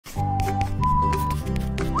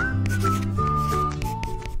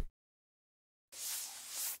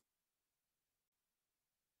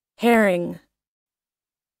herring,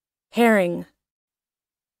 herring,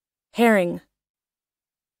 herring.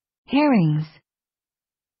 Herrings.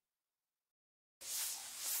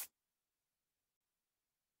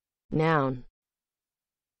 Noun.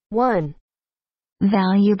 1.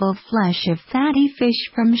 Valuable flesh of fatty fish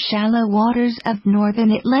from shallow waters of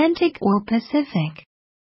northern Atlantic or Pacific.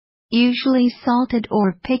 Usually salted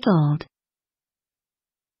or pickled.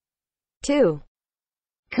 2.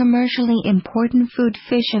 Commercially important food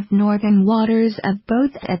fish of northern waters of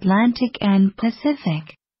both Atlantic and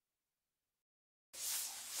Pacific.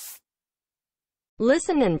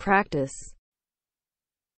 Listen and practice.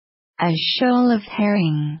 A shoal of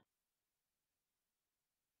herring.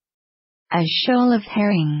 A shoal of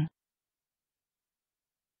herring.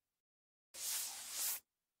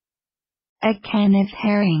 A can of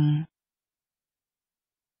herring.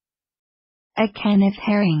 A can of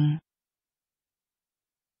herring.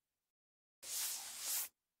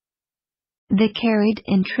 The carried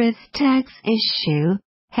interest tax issue,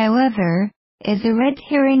 however, is a red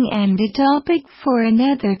herring and a topic for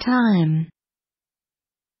another time.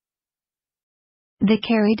 The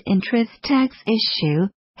carried interest tax issue,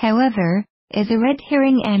 however, is a red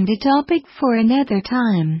herring and a topic for another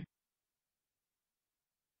time.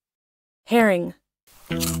 Herring.